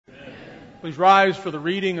Please rise for the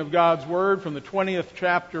reading of God's Word from the 20th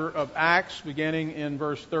chapter of Acts, beginning in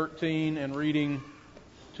verse 13 and reading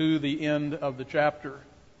to the end of the chapter.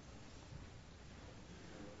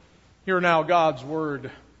 Hear now God's Word.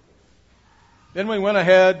 Then we went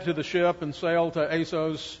ahead to the ship and sailed to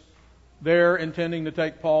Assos, there intending to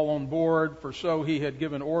take Paul on board, for so he had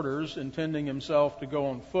given orders, intending himself to go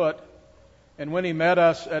on foot. And when he met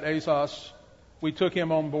us at Assos, we took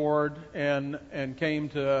him on board and came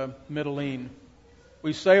to Mytilene.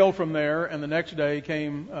 We sailed from there, and the next day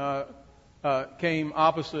came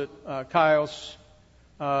opposite Chios.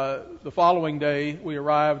 The following day, we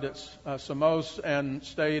arrived at Samos and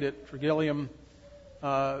stayed at Trogyllium.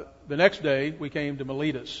 The next day, we came to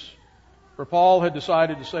Miletus. For Paul had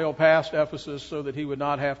decided to sail past Ephesus so that he would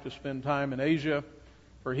not have to spend time in Asia,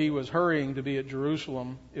 for he was hurrying to be at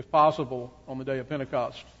Jerusalem, if possible, on the day of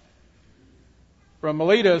Pentecost. From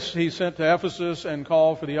Miletus he sent to Ephesus and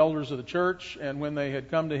called for the elders of the church, and when they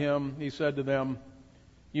had come to him, he said to them,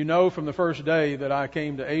 "You know from the first day that I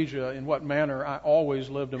came to Asia in what manner I always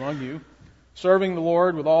lived among you, serving the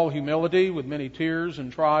Lord with all humility, with many tears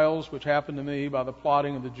and trials which happened to me by the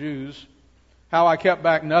plotting of the Jews, how I kept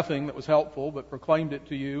back nothing that was helpful, but proclaimed it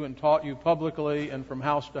to you and taught you publicly and from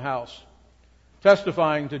house to house,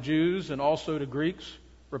 testifying to Jews and also to Greeks,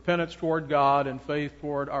 repentance toward God and faith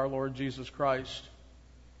toward our Lord Jesus Christ.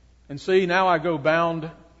 And see, now I go bound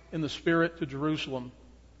in the Spirit to Jerusalem,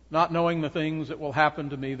 not knowing the things that will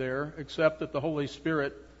happen to me there, except that the Holy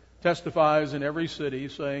Spirit testifies in every city,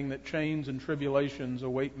 saying that chains and tribulations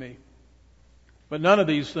await me. But none of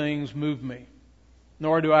these things move me,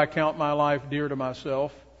 nor do I count my life dear to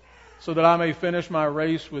myself, so that I may finish my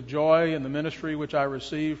race with joy in the ministry which I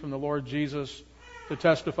received from the Lord Jesus to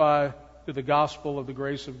testify to the gospel of the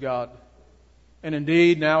grace of God. And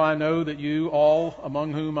indeed, now I know that you all,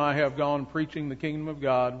 among whom I have gone preaching the kingdom of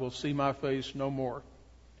God, will see my face no more.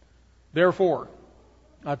 Therefore,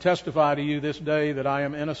 I testify to you this day that I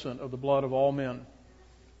am innocent of the blood of all men.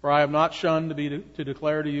 For I have not shunned to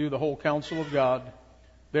declare to you the whole counsel of God.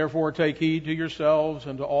 Therefore take heed to yourselves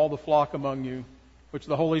and to all the flock among you, which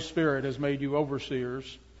the Holy Spirit has made you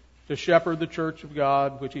overseers, to shepherd the church of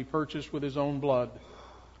God, which he purchased with his own blood.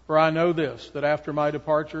 For I know this, that after my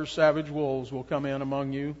departure savage wolves will come in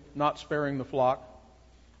among you, not sparing the flock.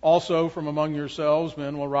 Also from among yourselves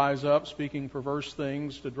men will rise up, speaking perverse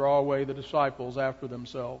things, to draw away the disciples after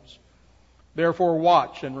themselves. Therefore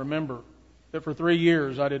watch and remember that for 3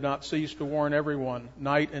 years I did not cease to warn everyone,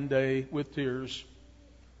 night and day, with tears.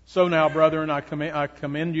 So now, brethren, I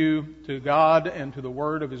commend you to God and to the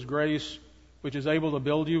word of his grace, which is able to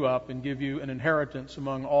build you up and give you an inheritance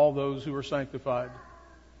among all those who are sanctified.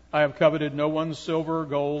 I have coveted no one's silver,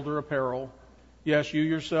 gold, or apparel. Yes, you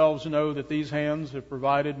yourselves know that these hands have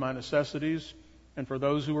provided my necessities, and for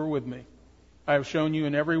those who are with me. I have shown you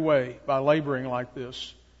in every way, by laboring like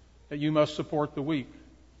this, that you must support the weak.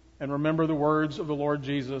 And remember the words of the Lord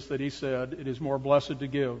Jesus, that he said, "It is more blessed to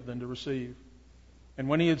give than to receive." And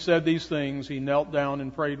when he had said these things, he knelt down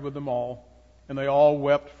and prayed with them all, and they all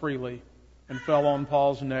wept freely and fell on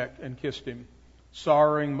Paul's neck and kissed him,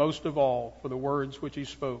 sorrowing most of all for the words which he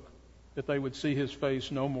spoke, that they would see his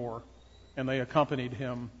face no more. And they accompanied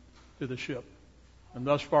him to the ship. And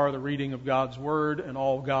thus far the reading of God's Word, and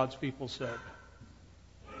all God's people said.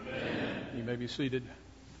 Amen. You may be seated.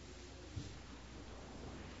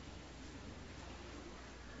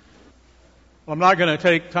 Well, I'm not going to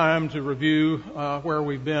take time to review where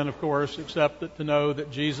we've been, of course, except to know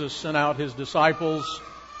that Jesus sent out his disciples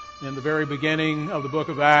in the very beginning of the book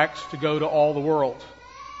of Acts to go to all the world,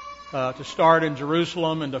 to start in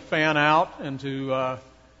Jerusalem and to fan out and to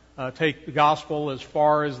take the gospel as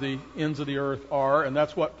far as the ends of the earth are. And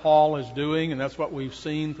that's what Paul is doing, and that's what we've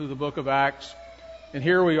seen through the book of Acts. And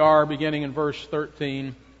here we are beginning in verse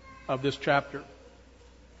 13 of this chapter.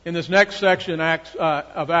 In this next section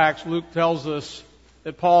of Acts, Luke tells us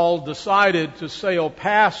that Paul decided to sail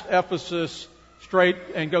past Ephesus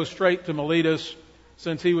and go straight to Miletus,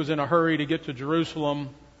 since he was in a hurry to get to Jerusalem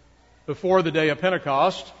before the day of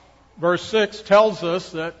Pentecost. Verse 6 tells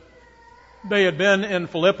us that they had been in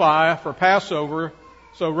Philippi for Passover,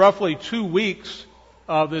 so roughly 2 weeks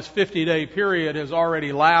of this 50-day period has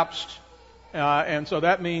already lapsed, and so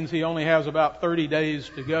that means he only has about 30 days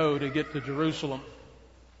to go to get to Jerusalem.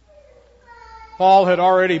 Paul had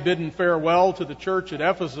already bidden farewell to the church at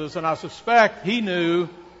Ephesus, and I suspect he knew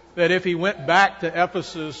that if he went back to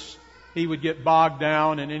Ephesus, he would get bogged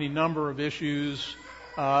down in any number of issues,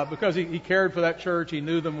 because he cared for that church, he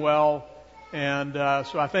knew them well, and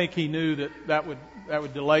so I think he knew that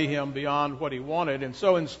would delay him beyond what he wanted. And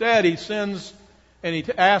so instead he sends And he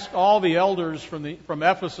asked all the elders from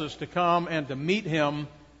Ephesus to come and to meet him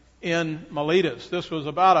in Miletus. This was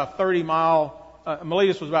about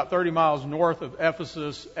Miletus was about 30 miles north of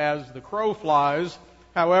Ephesus as the crow flies.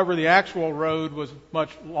 However, the actual road was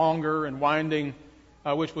much longer and winding,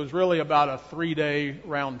 which was really about a 3-day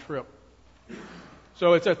round trip.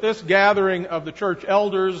 So it's at this gathering of the church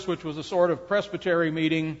elders, which was a sort of presbytery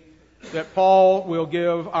meeting, that Paul will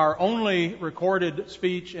give our only recorded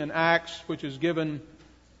speech in Acts, which is given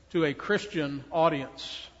to a Christian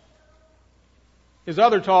audience. His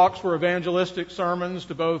other talks were evangelistic sermons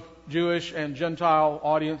to both Jewish and Gentile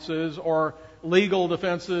audiences, or legal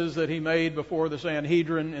defenses that he made before the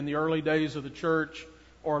Sanhedrin in the early days of the church,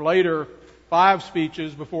 or later 5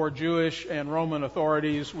 speeches before Jewish and Roman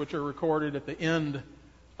authorities, which are recorded at the end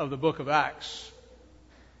of the book of Acts.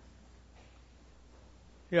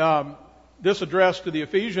 This address to the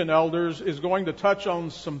Ephesian elders is going to touch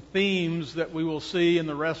on some themes that we will see in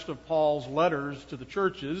the rest of Paul's letters to the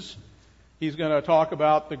churches. He's going to talk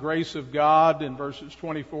about the grace of God in verses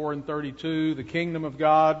 24 and 32, the kingdom of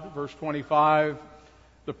God, verse 25,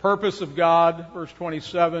 the purpose of God, verse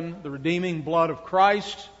 27, the redeeming blood of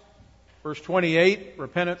Christ, verse 28,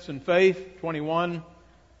 repentance and faith, 21,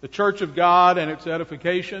 the church of God and its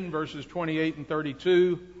edification, verses 28 and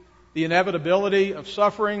 32, the inevitability of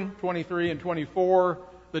suffering, 23 and 24,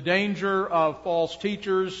 the danger of false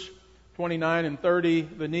teachers, 29 and 30,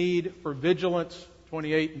 the need for vigilance,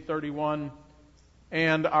 28 and 31,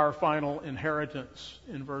 and our final inheritance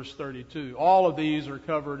in verse 32. All of these are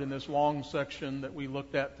covered in this long section that we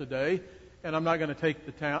looked at today, and I'm not going to take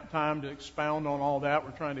the time to expound on all that.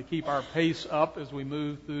 We're trying to keep our pace up as we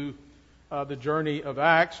move through the journey of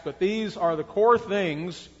Acts, but these are the core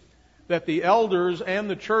things that the elders and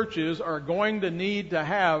the churches are going to need to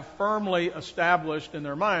have firmly established in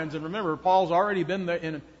their minds. And remember, Paul's already been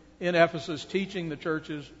in Ephesus teaching the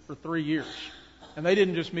churches for 3 years. And they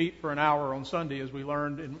didn't just meet for an hour on Sunday, as we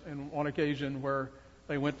learned in one occasion where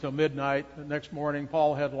they went till midnight. The next morning,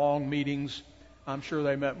 Paul had long meetings. I'm sure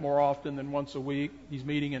they met more often than once a week. He's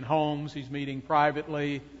meeting in homes. He's meeting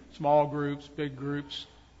privately, small groups, big groups.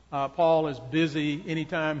 Paul is busy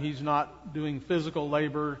anytime he's not doing physical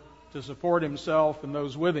labor to support himself and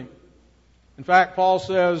those with him. In fact, Paul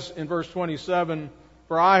says in verse 27,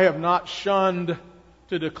 "For I have not shunned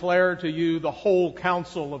to declare to you the whole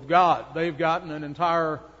counsel of God." They've gotten an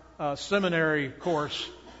entire seminary course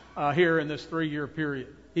here in this 3-year period.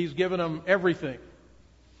 He's given them everything.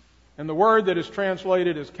 And the word that is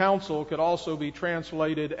translated as counsel could also be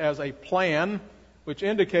translated as a plan, which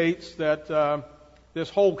indicates that this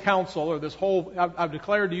whole counsel, or I've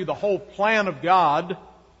declared to you the whole plan of God,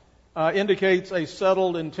 indicates a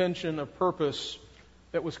settled intention of purpose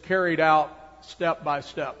that was carried out step by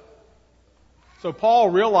step. So Paul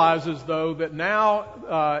realizes, though, that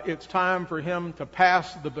now it's time for him to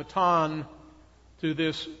pass the baton to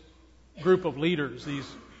this group of leaders, these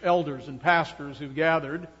elders and pastors who've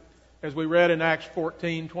gathered. As we read in Acts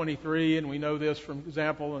 14:23, and we know this from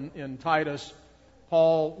example in Titus,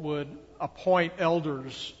 Paul would appoint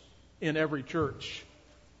elders in every church.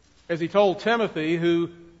 As he told Timothy, who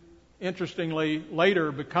interestingly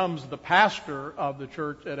later becomes the pastor of the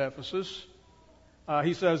church at Ephesus,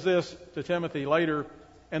 he says this to Timothy later,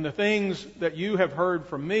 "And the things that you have heard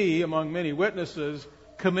from me among many witnesses,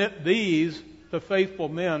 commit these to faithful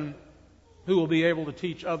men who will be able to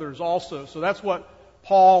teach others also." So that's what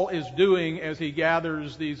Paul is doing as he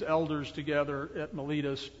gathers these elders together at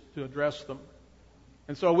Miletus to address them.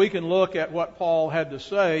 And so we can look at what Paul had to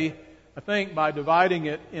say, I think, by dividing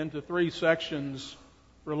it into 3 sections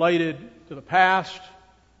related to the past,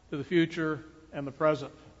 to the future, and the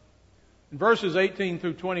present. In verses 18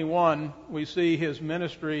 through 21, we see his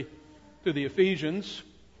ministry to the Ephesians.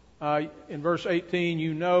 In verse 18,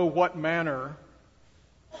 "You know what manner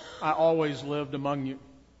I always lived among you."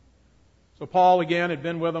 So Paul, again, had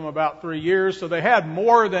been with them about 3 years, so they had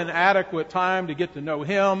more than adequate time to get to know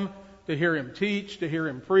him, to hear him teach, to hear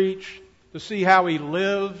him preach, to see how he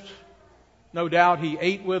lived. No doubt he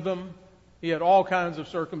ate with them. He had all kinds of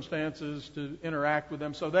circumstances to interact with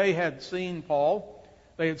them. So they had seen Paul.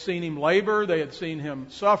 They had seen him labor. They had seen him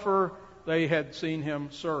suffer. They had seen him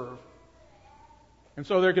serve. And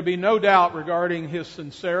so there could be no doubt regarding his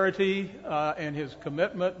sincerity and his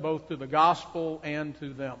commitment both to the gospel and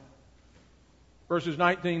to them. Verses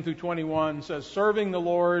 19 through 21 says, "Serving the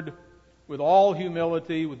Lord with all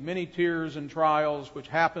humility, with many tears and trials, which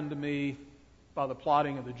happened to me by the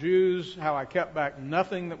plotting of the Jews, how I kept back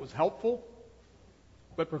nothing that was helpful,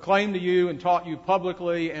 but proclaimed to you and taught you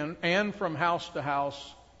publicly and from house to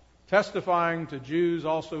house, testifying to Jews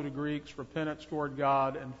also to Greeks, repentance toward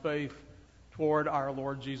God and faith toward our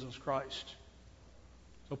Lord Jesus Christ.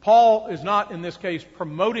 So Paul is not, in this case,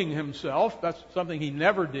 promoting himself. That's something he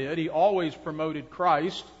never did. He always promoted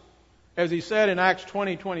Christ. As he said in Acts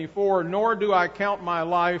 20:24, "Nor do I count my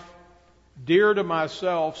life dear to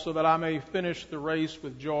myself, so that I may finish the race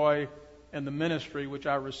with joy and the ministry which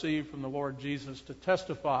I received from the Lord Jesus to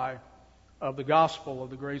testify of the gospel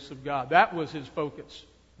of the grace of God." That was his focus.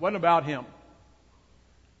 It wasn't about him.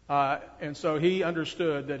 And so he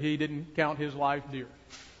understood that he didn't count his life dear.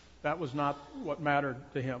 That was not what mattered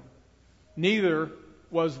to him. Neither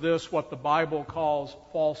was this what the Bible calls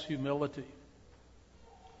false humility.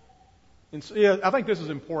 And so, I think this is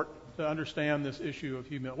important to understand this issue of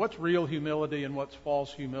humility. What's real humility and what's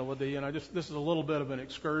false humility? And this is a little bit of an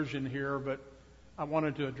excursion here, but I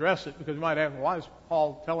wanted to address it because you might ask, why is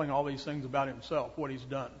Paul telling all these things about himself, what he's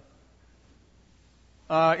done?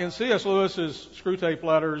 In C.S. Lewis's Screwtape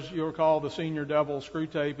Letters, you'll recall the senior devil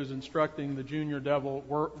Screwtape is instructing the junior devil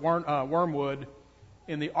Wormwood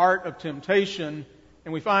in the art of temptation,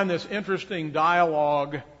 and we find this interesting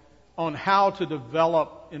dialogue on how to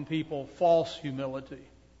develop in people false humility.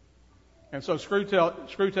 And so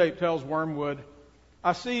Screwtape tells Wormwood,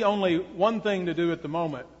 "I see only one thing to do at the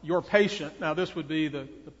moment. Your patient," now this would be the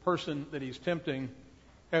person that he's tempting,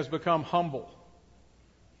 "has become humble.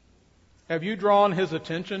 Have you drawn his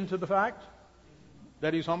attention to the fact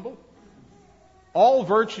that he's humble? All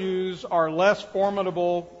virtues are less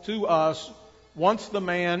formidable to us once the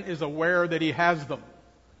man is aware that he has them.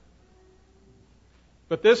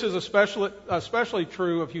 But this is especially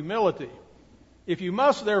true of humility. If you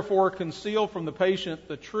must therefore conceal from the patient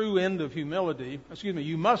the true end of humility,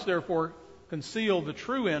 you must therefore conceal the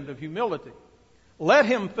true end of humility. Let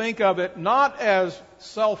him think of it not as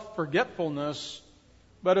self-forgetfulness,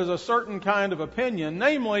 but as a certain kind of opinion,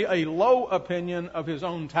 namely a low opinion of his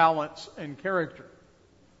own talents and character.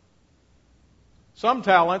 Some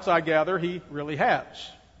talents, I gather, he really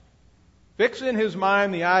has. Fix in his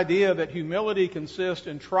mind the idea that humility consists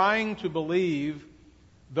in trying to believe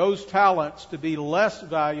those talents to be less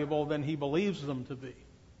valuable than he believes them to be.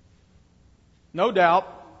 No doubt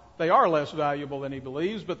they are less valuable than he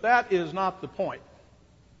believes, but that is not the point.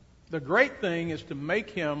 The great thing is to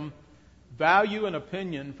make him value an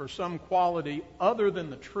opinion for some quality other than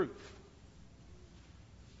the truth,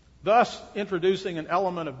 thus introducing an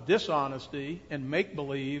element of dishonesty and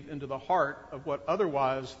make-believe into the heart of what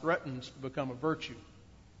otherwise threatens to become a virtue.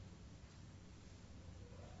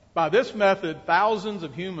 By this method, thousands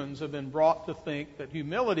of humans have been brought to think that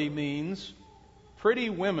humility means pretty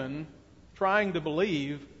women trying to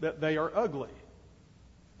believe that they are ugly,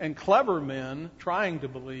 and clever men trying to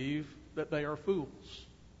believe that they are fools.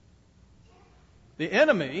 The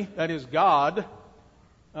enemy, that is God,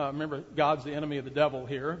 remember God's the enemy of the devil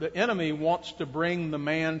here, the enemy wants to bring the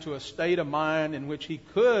man to a state of mind in which he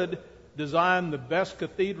could design the best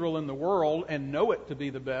cathedral in the world and know it to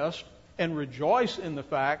be the best and rejoice in the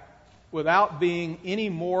fact without being any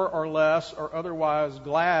more or less or otherwise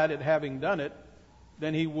glad at having done it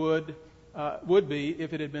than he would be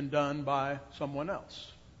if it had been done by someone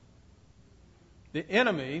else. The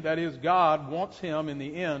enemy, that is God, wants him in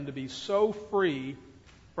the end to be so free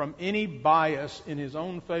from any bias in his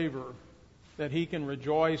own favor that he can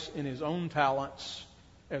rejoice in his own talents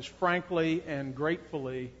as frankly and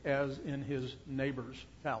gratefully as in his neighbor's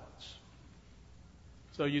talents.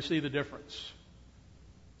 So you see the difference.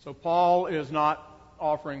 So Paul is not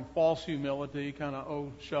offering false humility, kind of,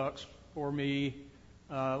 oh shucks, poor me,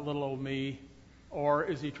 little old me, or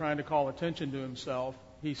is he trying to call attention to himself?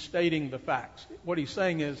 He's stating the facts. What he's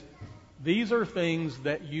saying is, these are things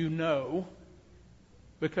that you know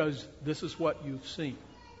because this is what you've seen.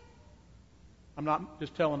 I'm not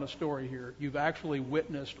just telling a story here. You've actually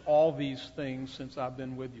witnessed all these things since I've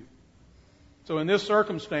been with you. So in this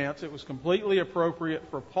circumstance, it was completely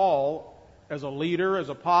appropriate for Paul, as a leader, as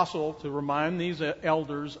apostle, to remind these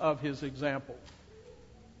elders of his example.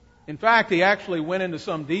 In fact, he actually went into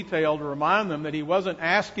some detail to remind them that he wasn't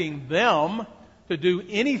asking them to do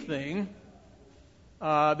anything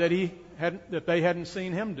that they hadn't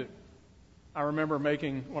seen him do. I remember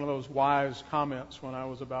making one of those wise comments when I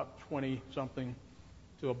was about 20-something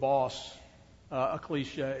to a boss, a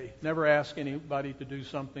cliche. Never ask anybody to do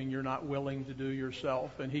something you're not willing to do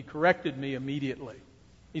yourself. And he corrected me immediately.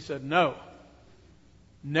 He said, no,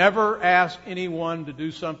 never ask anyone to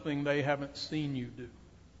do something they haven't seen you do.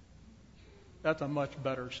 That's a much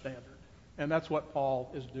better standard. And that's what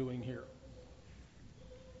Paul is doing here.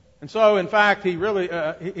 And so, in fact,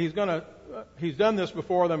 he's done this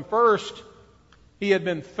before them. First, he had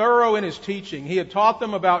been thorough in his teaching. He had taught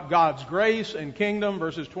them about God's grace and kingdom,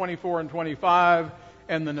 verses 24 and 25,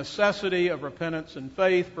 and the necessity of repentance and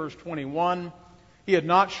faith, verse 21. He had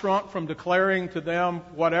not shrunk from declaring to them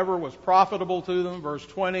whatever was profitable to them, verse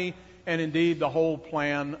 20, and indeed the whole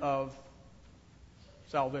plan of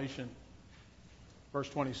salvation, verse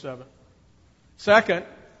 27. Second,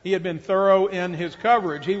 he had been thorough in his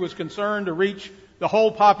coverage. He was concerned to reach the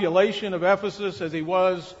whole population of Ephesus as he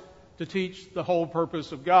was to teach the whole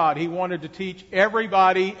purpose of God. He wanted to teach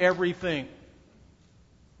everybody everything.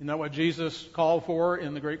 Isn't that what Jesus called for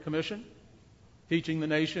in the Great Commission? Teaching the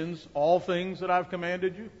nations all things that I've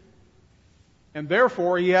commanded you. And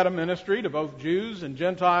therefore he had a ministry to both Jews and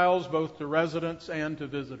Gentiles, both to residents and to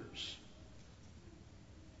visitors.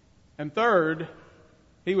 And third,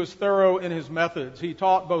 he was thorough in his methods. He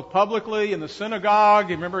taught both publicly in the synagogue.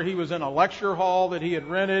 Remember, he was in a lecture hall that he had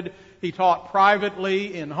rented. He taught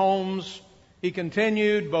privately in homes. He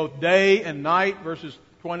continued both day and night, verses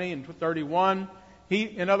 20 and 31.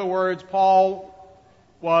 In other words, Paul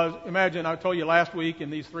was, imagine, I told you last week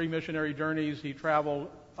in these 3 missionary journeys, he traveled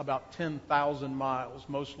about 10,000 miles,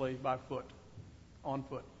 mostly by foot, on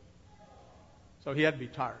foot. So he had to be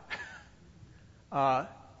tired.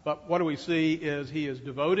 But what do we see is he is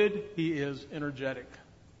devoted, he is energetic.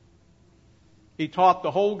 He taught the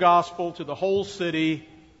whole gospel to the whole city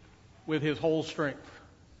with his whole strength.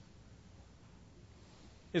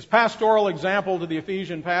 His pastoral example to the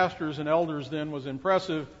Ephesian pastors and elders then was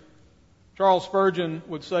impressive. Charles Spurgeon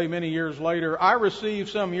would say many years later, I received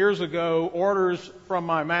some years ago orders from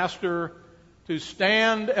my master to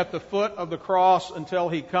stand at the foot of the cross until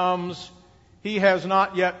he comes. He has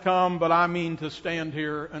not yet come, but I mean to stand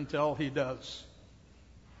here until he does.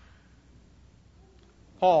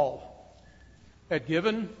 Paul had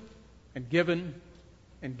given and given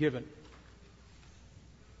and given.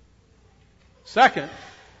 Second,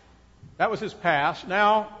 that was his past.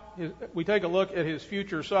 Now we take a look at his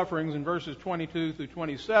future sufferings in verses 22 through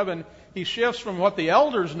 27. He shifts from what the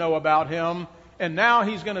elders know about him, and now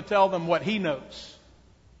he's going to tell them what he knows.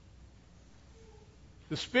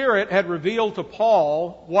 The Spirit had revealed to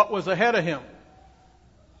Paul what was ahead of him.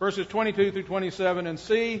 Verses 22 through 27, and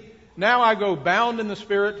see, now I go bound in the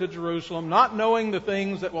Spirit to Jerusalem, not knowing the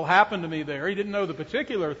things that will happen to me there. He didn't know the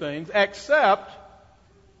particular things, except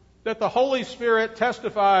that the Holy Spirit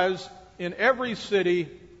testifies in every city,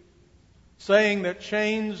 saying that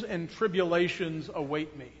chains and tribulations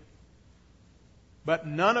await me. But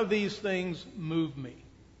none of these things move me,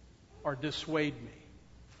 or dissuade me,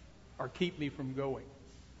 or keep me from going.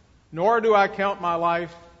 Nor do I count my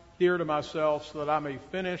life dear to myself, so that I may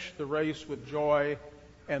finish the race with joy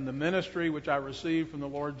and the ministry which I received from the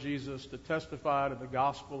Lord Jesus to testify to the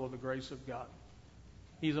gospel of the grace of God.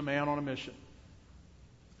 He's a man on a mission.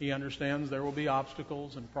 He understands there will be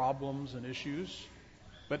obstacles and problems and issues,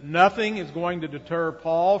 but nothing is going to deter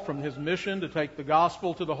Paul from his mission to take the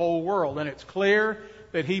gospel to the whole world. And it's clear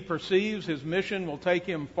that he perceives his mission will take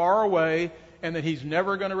him far away and that he's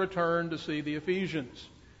never going to return to see the Ephesians.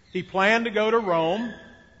 He planned to go to Rome,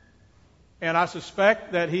 and I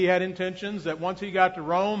suspect that he had intentions that once he got to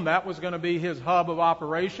Rome, that was going to be his hub of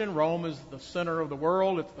operation. Rome is the center of the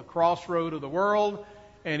world. It's the crossroad of the world.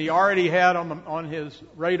 And he already had on his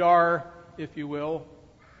radar, if you will,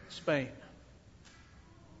 Spain.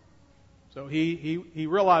 So he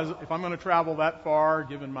realized, if I'm going to travel that far,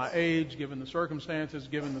 given my age, given the circumstances,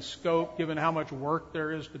 given the scope, given how much work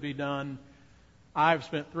there is to be done, I've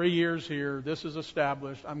spent 3 years here. This is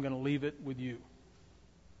established. I'm going to leave it with you.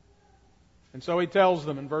 And so he tells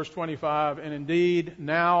them in verse 25, and indeed,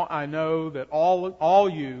 now I know that all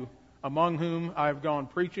you among whom I have gone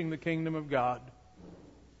preaching the kingdom of God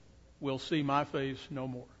will see my face no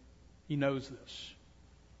more. He knows this.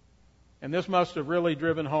 And this must have really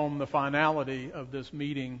driven home the finality of this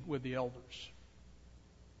meeting with the elders.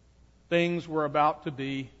 Things were about to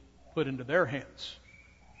be put into their hands.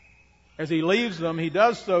 As he leaves them, he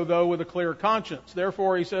does so, though, with a clear conscience.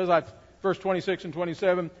 Therefore, he says, verse 26 and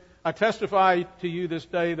 27, I testify to you this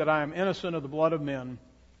day that I am innocent of the blood of men,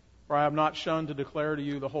 for I have not shunned to declare to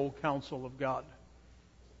you the whole counsel of God.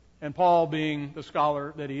 And Paul, being the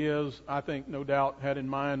scholar that he is, I think no doubt had in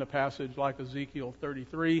mind a passage like Ezekiel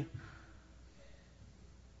 33,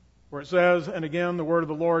 where it says, and again the word of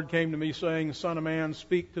the Lord came to me, saying, Son of man,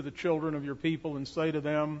 speak to the children of your people and say to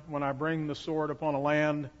them, when I bring the sword upon a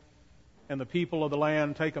land, and the people of the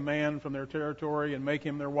land take a man from their territory and make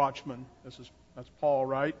him their watchman. That's Paul,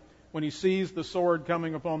 right? When he sees the sword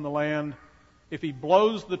coming upon the land, if he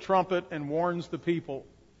blows the trumpet and warns the people,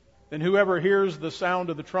 then whoever hears the sound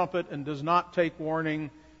of the trumpet and does not take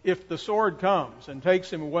warning, if the sword comes and takes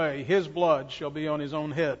him away, his blood shall be on his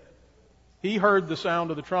own head. He heard the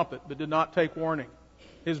sound of the trumpet, but did not take warning.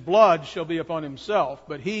 his blood shall be upon himself,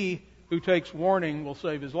 but he who takes warning will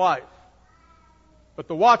save his life. But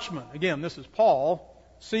the watchman, again, this is Paul,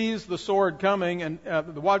 sees the sword coming, and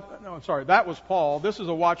that was Paul. This is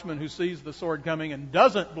a watchman who sees the sword coming and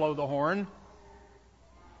doesn't blow the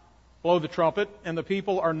trumpet, and the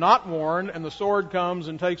people are not warned, and the sword comes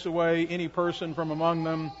and takes away any person from among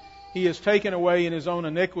them. He is taken away in his own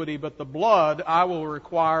iniquity, but the blood I will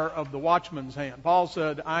require of the watchman's hand. Paul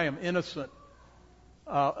said, I am innocent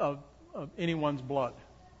of anyone's blood.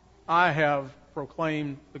 I have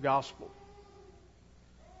proclaimed the gospel.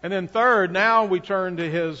 And then third, now we turn to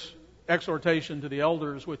his exhortation to the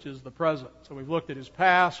elders, which is the present. So we've looked at his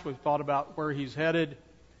past, we've thought about where he's headed,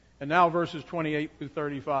 and now verses 28 through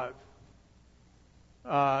 35.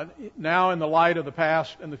 Now in the light of the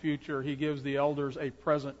past and the future, he gives the elders a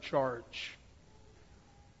present charge.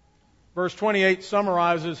 Verse 28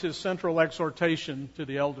 summarizes his central exhortation to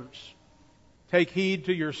the elders. Take heed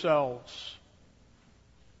to yourselves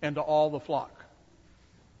and to all the flock.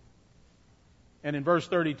 And in verse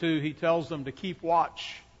 32, he tells them to keep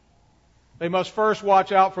watch. They must first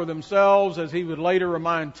watch out for themselves, as he would later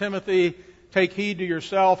remind Timothy, take heed to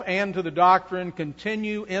yourself and to the doctrine,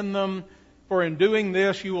 continue in them, for in doing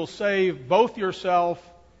this you will save both yourself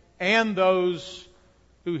and those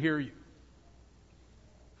who hear you.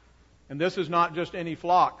 And this is not just any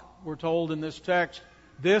flock. We're told in this text,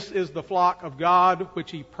 this is the flock of God which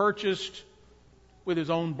he purchased with his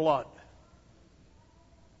own blood.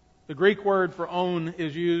 The Greek word for own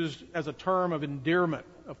is used as a term of endearment,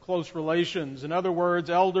 of close relations. In other words,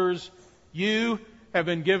 elders, you have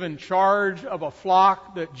been given charge of a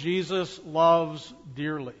flock that Jesus loves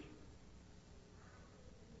dearly.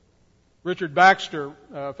 Richard Baxter,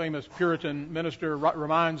 a famous Puritan minister,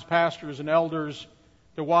 reminds pastors and elders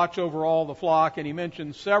to watch over all the flock, and he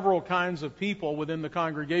mentions several kinds of people within the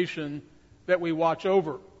congregation that we watch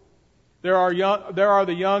over. There are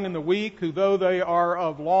the young and the weak, who though they are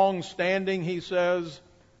of long standing, he says,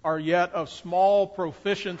 are yet of small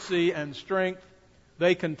proficiency and strength.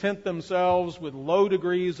 They content themselves with low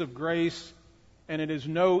degrees of grace, and it is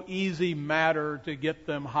no easy matter to get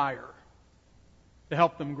them higher, to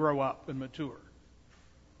help them grow up and mature.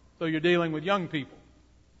 So you're dealing with young people.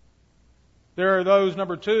 There are those,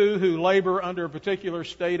 number two, who labor under a particular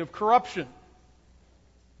state of corruption,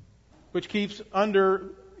 which keeps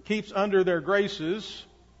under their graces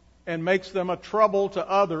and makes them a trouble to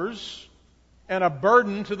others and a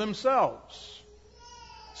burden to themselves.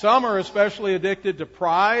 Some are especially addicted to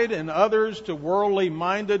pride, and others to worldly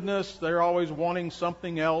mindedness. They're always wanting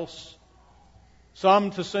something else.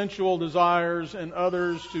 Some to sensual desires, and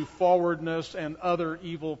others to forwardness and other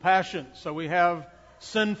evil passions. So we have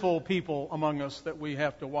sinful people among us that we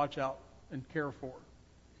have to watch out and care for.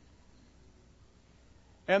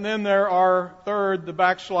 And then there are, third, the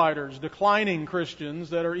backsliders, declining Christians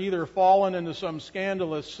that are either fallen into some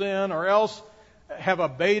scandalous sin or else have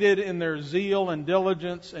abated in their zeal and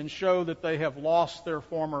diligence and show that they have lost their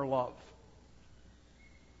former love.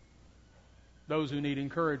 Those who need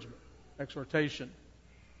encouragement, exhortation.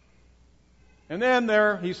 And then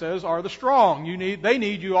there, he says, are the strong. They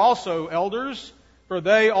need you also, elders, for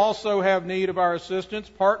they also have need of our assistance,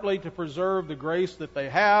 partly to preserve the grace that they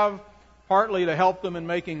have, partly to help them in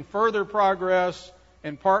making further progress,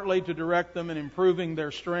 and partly to direct them in improving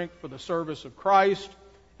their strength for the service of Christ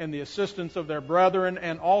and the assistance of their brethren,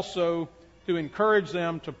 and also to encourage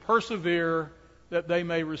them to persevere that they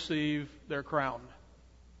may receive their crown.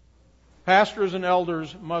 Pastors and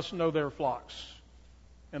elders must know their flocks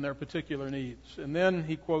and their particular needs. And then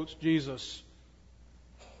he quotes Jesus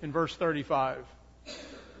in verse 35.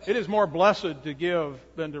 It is more blessed to give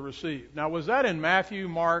than to receive. Now, was that in Matthew,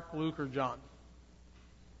 Mark, Luke, or John?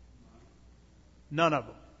 None of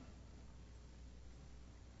them.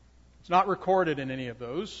 It's not recorded in any of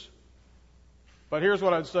those. But here's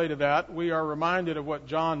what I'd say to that. We are reminded of what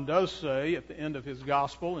John does say at the end of his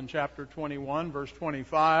gospel in chapter 21, verse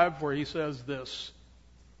 25, where he says this,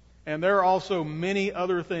 and there are also many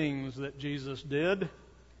other things that Jesus did,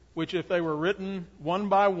 which if they were written one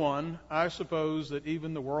by one, I suppose that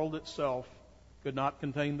even the world itself could not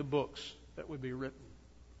contain the books that would be written.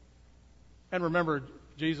 And remember,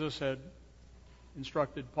 Jesus had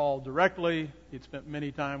instructed Paul directly. He'd spent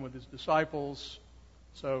many time with his disciples.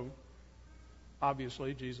 So,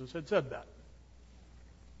 obviously, Jesus had said that.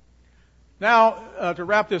 Now, to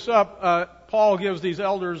wrap this up, Paul gives these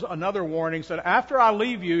elders another warning. He said, after I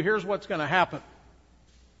leave you, here's what's going to happen.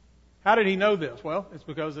 How did he know this? Well, it's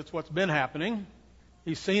because it's what's been happening.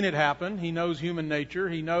 He's seen it happen. He knows human nature.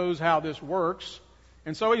 He knows how this works.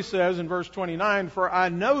 And so he says in verse 29, for I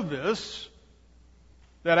know this,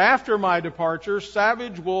 that after my departure,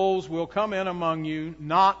 savage wolves will come in among you,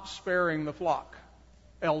 not sparing the flock.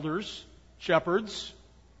 Elders, shepherds.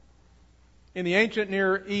 In the ancient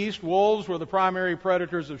Near East, wolves were the primary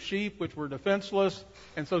predators of sheep, which were defenseless,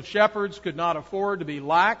 and so shepherds could not afford to be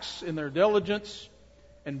lax in their diligence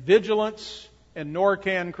and vigilance, and nor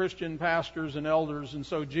can Christian pastors and elders. And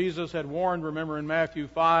so Jesus had warned, remember in Matthew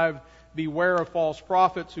 5, beware of false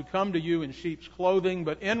prophets who come to you in sheep's clothing,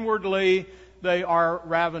 but inwardly they are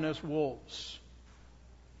ravenous wolves.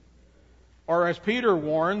 Or as Peter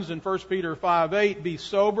warns in 1 Peter 5:8, be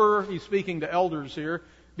sober, he's speaking to elders here,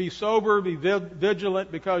 be sober, be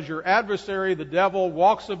vigilant, because your adversary, the devil,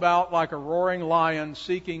 walks about like a roaring lion,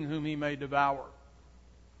 seeking whom he may devour.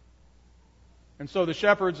 And so the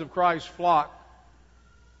shepherds of Christ's flock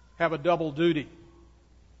have a double duty.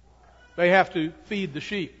 They have to feed the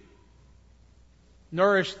sheep,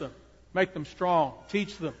 nourish them, make them strong,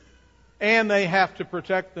 teach them. And they have to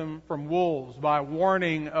protect them from wolves by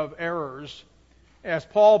warning of errors. As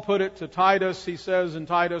Paul put it to Titus, he says in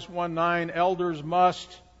Titus 1:9, elders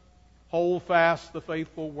must hold fast the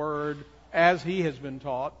faithful word as he has been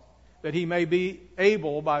taught, that he may be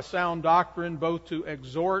able by sound doctrine both to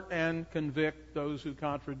exhort and convict those who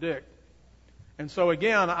contradict. And so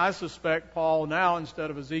again, I suspect Paul now,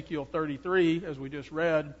 instead of Ezekiel 33, as we just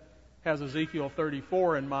read, has Ezekiel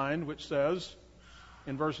 34 in mind, which says,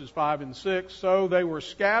 in verses 5 and 6, so they were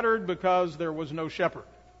scattered because there was no shepherd.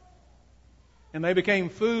 And they became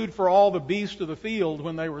food for all the beasts of the field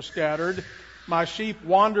when they were scattered. My sheep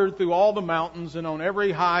wandered through all the mountains and on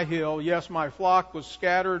every high hill. Yes, my flock was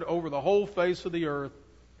scattered over the whole face of the earth,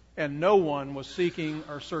 and no one was seeking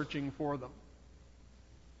or searching for them.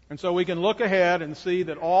 And so we can look ahead and see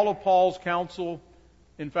that all of Paul's counsel,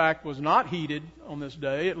 in fact, was not heeded on this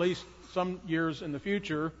day, at least some years in the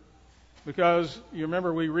future. Because you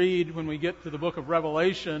remember we read when we get to the book of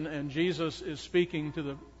Revelation and Jesus is speaking to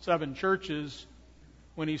the 7 churches.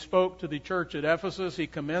 When he spoke to the church at Ephesus, he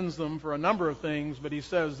commends them for a number of things, but he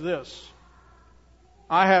says this,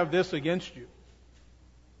 I have this against you,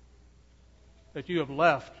 that you have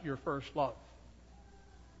left your first love.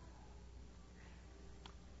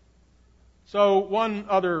 So one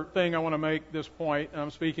other thing I want to make this point, and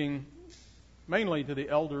I'm speaking mainly to the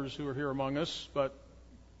elders who are here among us, but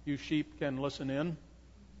you sheep can listen in.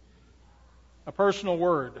 A personal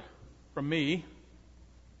word from me.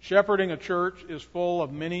 Shepherding a church is full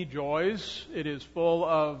of many joys. It is full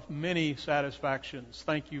of many satisfactions.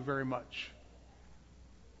 Thank you very much.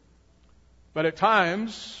 But at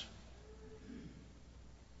times,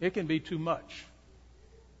 it can be too much.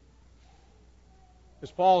 As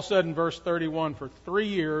Paul said in verse 31, for 3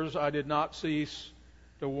 years I did not cease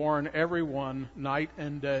to warn everyone night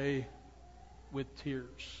and day with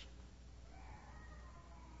tears.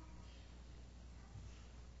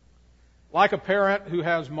 Like a parent who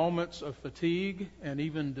has moments of fatigue and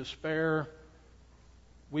even despair,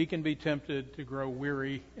 we can be tempted to grow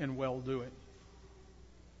weary in well-doing.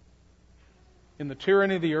 In the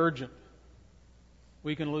tyranny of the urgent,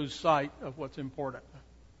 we can lose sight of what's important.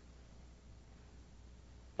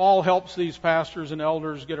 Paul helps these pastors and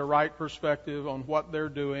elders get a right perspective on what they're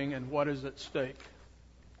doing and what is at stake.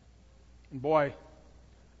 And boy,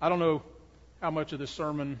 I don't know how much of this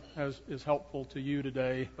sermon is helpful to you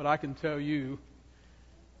today, but I can tell you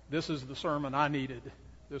this is the sermon I needed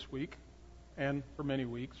this week, and for many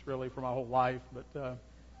weeks, really for my whole life. But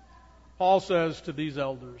Paul says to these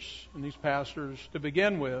elders and these pastors, to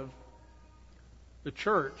begin with, the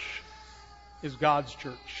church is God's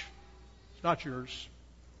church. It's not yours.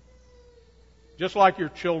 Just like your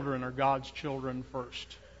children are God's children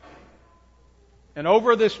first. And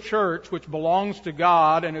over this church, which belongs to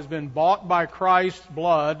God and has been bought by Christ's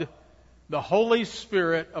blood, the Holy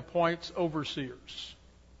Spirit appoints overseers.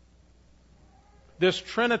 This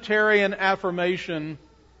Trinitarian affirmation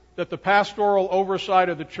that the pastoral oversight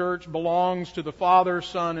of the church belongs to the Father,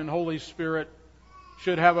 Son, and Holy Spirit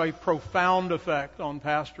should have a profound effect on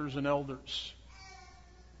pastors and elders.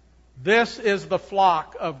 This is the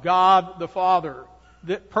flock of God the Father,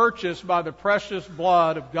 that purchased by the precious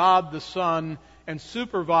blood of God the Son and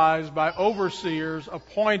supervised by overseers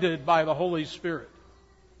appointed by the Holy Spirit.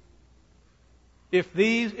 If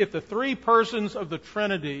the 3 persons of the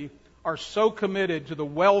Trinity are so committed to the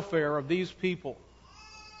welfare of these people,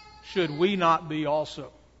 should we not be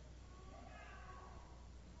also?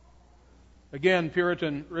 Again,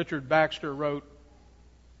 Puritan Richard Baxter wrote,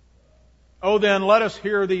 "Oh, then let us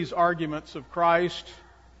hear these arguments of Christ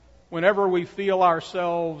whenever we feel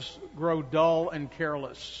ourselves grow dull and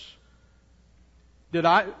careless.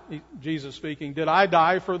 Jesus speaking, did I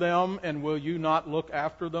die for them, and will you not look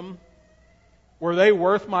after them? Were they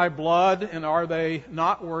worth my blood, and are they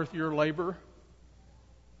not worth your labor?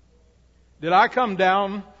 Did I come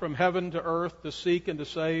down from heaven to earth to seek and to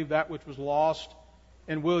save that which was lost?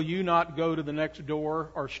 And will you not go to the next door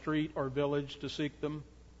or street or village to seek them?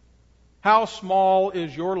 How small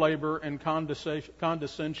is your labor and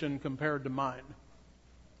condescension compared to mine?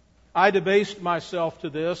 I debased myself to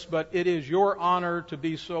this, but it is your honor to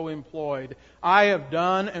be so employed. I have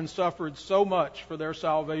done and suffered so much for their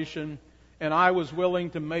salvation, and I was willing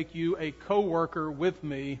to make you a co-worker with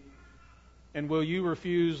me. And will you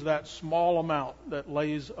refuse that small amount that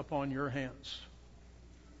lays upon your hands?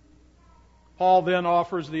 Paul then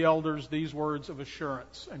offers the elders these words of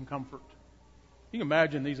assurance and comfort. You can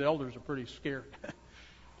imagine these elders are pretty scared.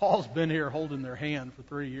 Paul's been here holding their hand for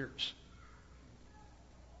 3 years.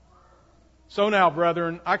 So now,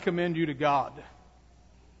 brethren, I commend you to God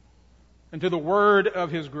and to the word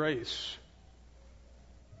of His grace,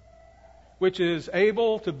 which is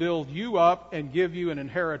able to build you up and give you an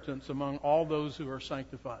inheritance among all those who are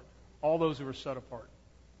sanctified, all those who are set apart.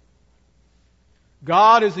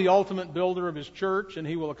 God is the ultimate builder of His church, and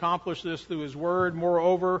He will accomplish this through His word.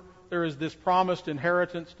 Moreover, there is this promised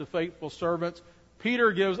inheritance to faithful servants.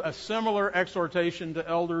 Peter gives a similar exhortation to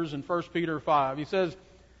elders in 1 Peter 5. He says,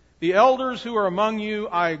 "The elders who are among you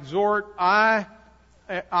I exhort, I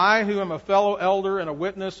who am a fellow elder and a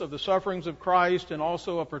witness of the sufferings of Christ and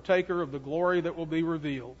also a partaker of the glory that will be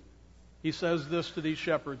revealed." He says this to these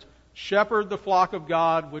shepherds: "Shepherd the flock of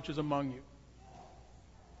God which is among you,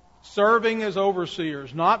 serving as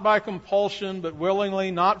overseers, not by compulsion, but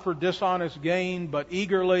willingly, not for dishonest gain, but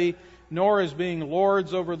eagerly, nor as being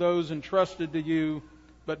lords over those entrusted to you,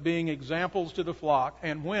 but being examples to the flock.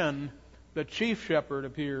 And when the chief shepherd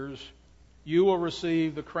appears, you will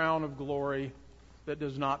receive the crown of glory that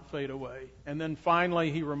does not fade away." And then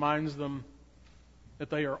finally he reminds them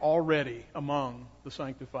that they are already among the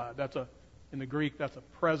sanctified. In the Greek, that's a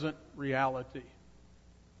present reality.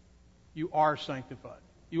 You are sanctified.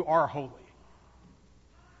 You are holy.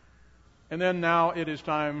 And then now it is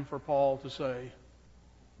time for Paul to say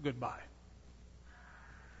goodbye.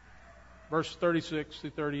 Verse 36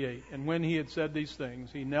 through 38. "And when he had said these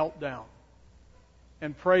things, he knelt down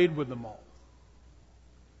and prayed with them all.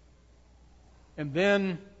 And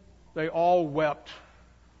then they all wept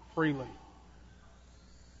freely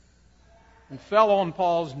and fell on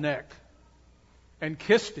Paul's neck and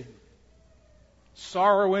kissed him,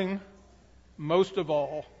 sorrowing most of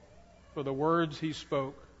all for the words he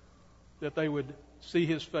spoke, that they would see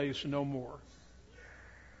his face no more.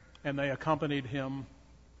 And they accompanied him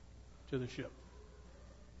to the ship."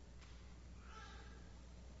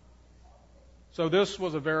 So this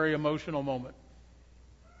was a very emotional moment.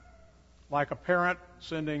 Like a parent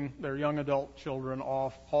sending their young adult children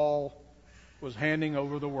off, Paul was handing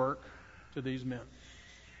over the work to these men.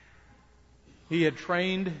 He had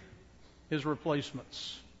trained his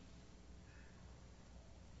replacements.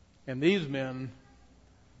 And these men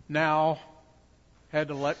now had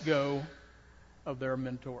to let go of their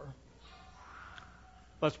mentor.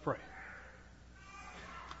 Let's pray.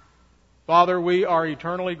 Father, we are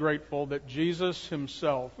eternally grateful that Jesus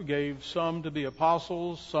Himself gave some to be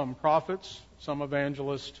apostles, some prophets, some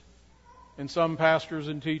evangelists, and some pastors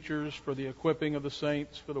and teachers for the equipping of the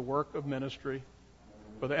saints, for the work of ministry,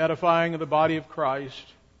 for the edifying of the body of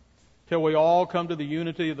Christ, till we all come to the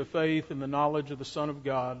unity of the faith and the knowledge of the Son of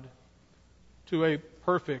God, to a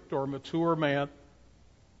perfect or mature man,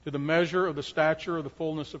 to the measure of the stature of the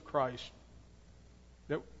fullness of Christ,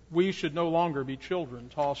 that we should no longer be children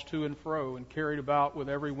tossed to and fro and carried about with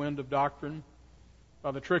every wind of doctrine,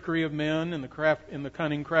 by the trickery of men and the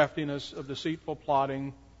cunning craftiness of deceitful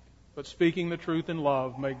plotting, but speaking the truth in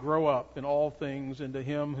love, may grow up in all things into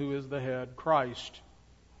Him who is the head, Christ,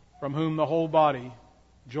 from whom the whole body,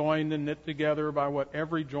 joined and knit together by what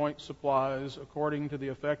every joint supplies, according to the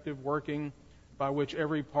effective working by which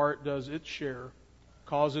every part does its share,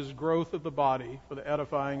 causes growth of the body for the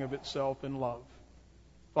edifying of itself in love.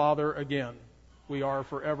 Father, again, we are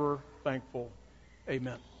forever thankful.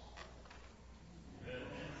 Amen.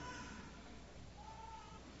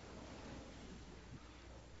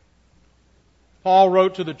 Paul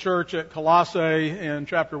wrote to the church at Colossae in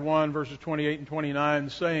chapter 1, verses 28 and 29,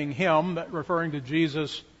 saying, "Him," referring to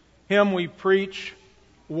Jesus, "Him we preach,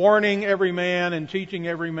 warning every man and teaching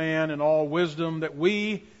every man in all wisdom, that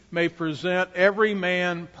we may present every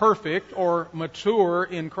man perfect," or mature,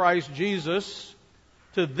 "in Christ Jesus.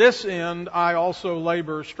 To this end I also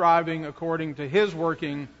labor, striving according to His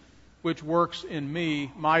working, which works in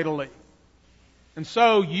me mightily." And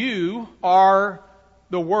so you are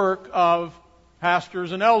the work of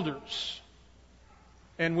pastors and elders.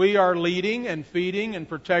 And we are leading and feeding and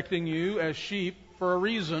protecting you as sheep for a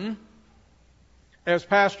reason. As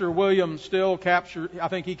Pastor William Still captured, I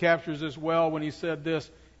think he captures this well when he said this: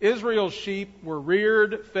 Israel's sheep were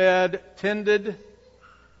reared, fed, tended,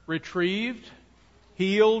 retrieved,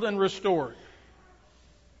 healed, and restored.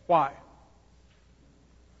 Why?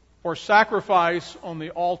 For sacrifice on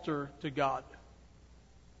the altar to God.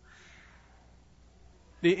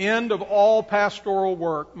 The end of all pastoral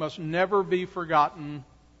work must never be forgotten,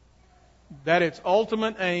 that its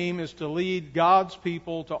ultimate aim is to lead God's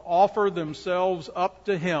people to offer themselves up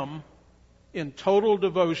to Him in total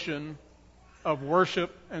devotion of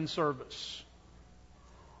worship and service.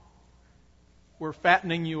 We're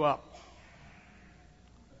fattening you up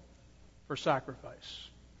for sacrifice.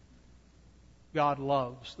 God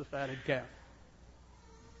loves the fatted calf.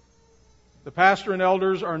 The pastor and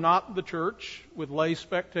elders are not the church with lay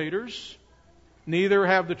spectators. Neither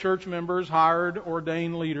have the church members hired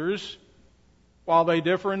ordained leaders. While they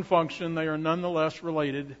differ in function, they are nonetheless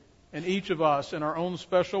related, and each of us, in our own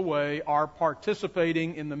special way, are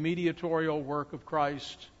participating in the mediatorial work of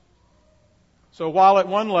Christ. So while at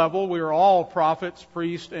one level we are all prophets,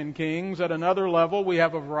 priests, and kings, at another level we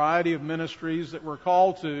have a variety of ministries that we're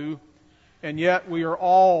called to, and yet we are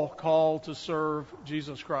all called to serve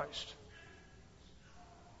Jesus Christ.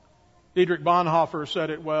 Dietrich Bonhoeffer said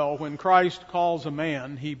it well: when Christ calls a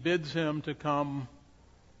man, He bids him to come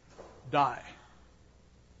die.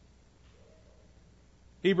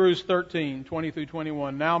 Hebrews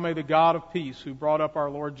 13:20-21. Now may the God of peace, who brought up our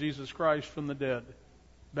Lord Jesus Christ from the dead,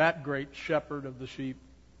 that great shepherd of the sheep,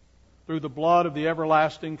 through the blood of the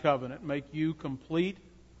everlasting covenant, make you complete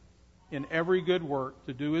in every good work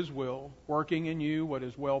to do His will, working in you what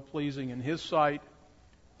is well-pleasing in His sight,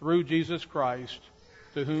 through Jesus Christ,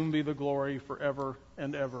 to whom be the glory forever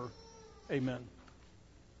and ever. Amen.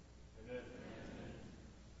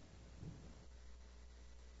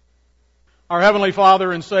 Our Heavenly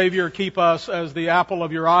Father and Savior, keep us as the apple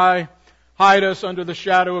of your eye. Hide us under the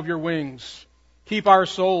shadow of your wings. Keep our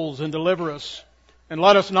souls and deliver us. And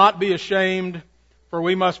let us not be ashamed, for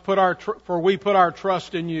we put our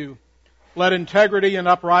trust in you. Let integrity and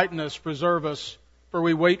uprightness preserve us, for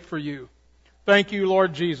we wait for you. Thank you,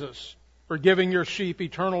 Lord Jesus, for giving your sheep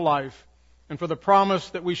eternal life, and for the promise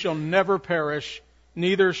that we shall never perish,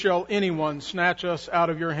 neither shall anyone snatch us out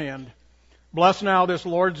of your hand. Bless now this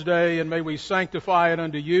Lord's Day, and may we sanctify it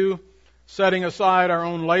unto you, setting aside our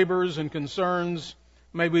own labors and concerns.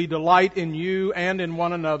 May we delight in you and in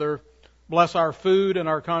one another. Bless our food and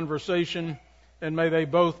our conversation, and may they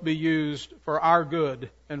both be used for our good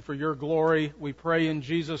and for your glory. We pray in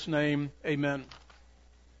Jesus' name. Amen.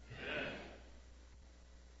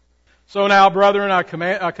 So now, brethren, I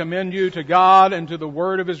commend you to God and to the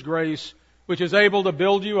word of His grace, which is able to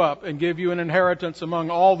build you up and give you an inheritance among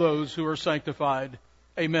all those who are sanctified.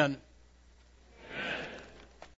 Amen.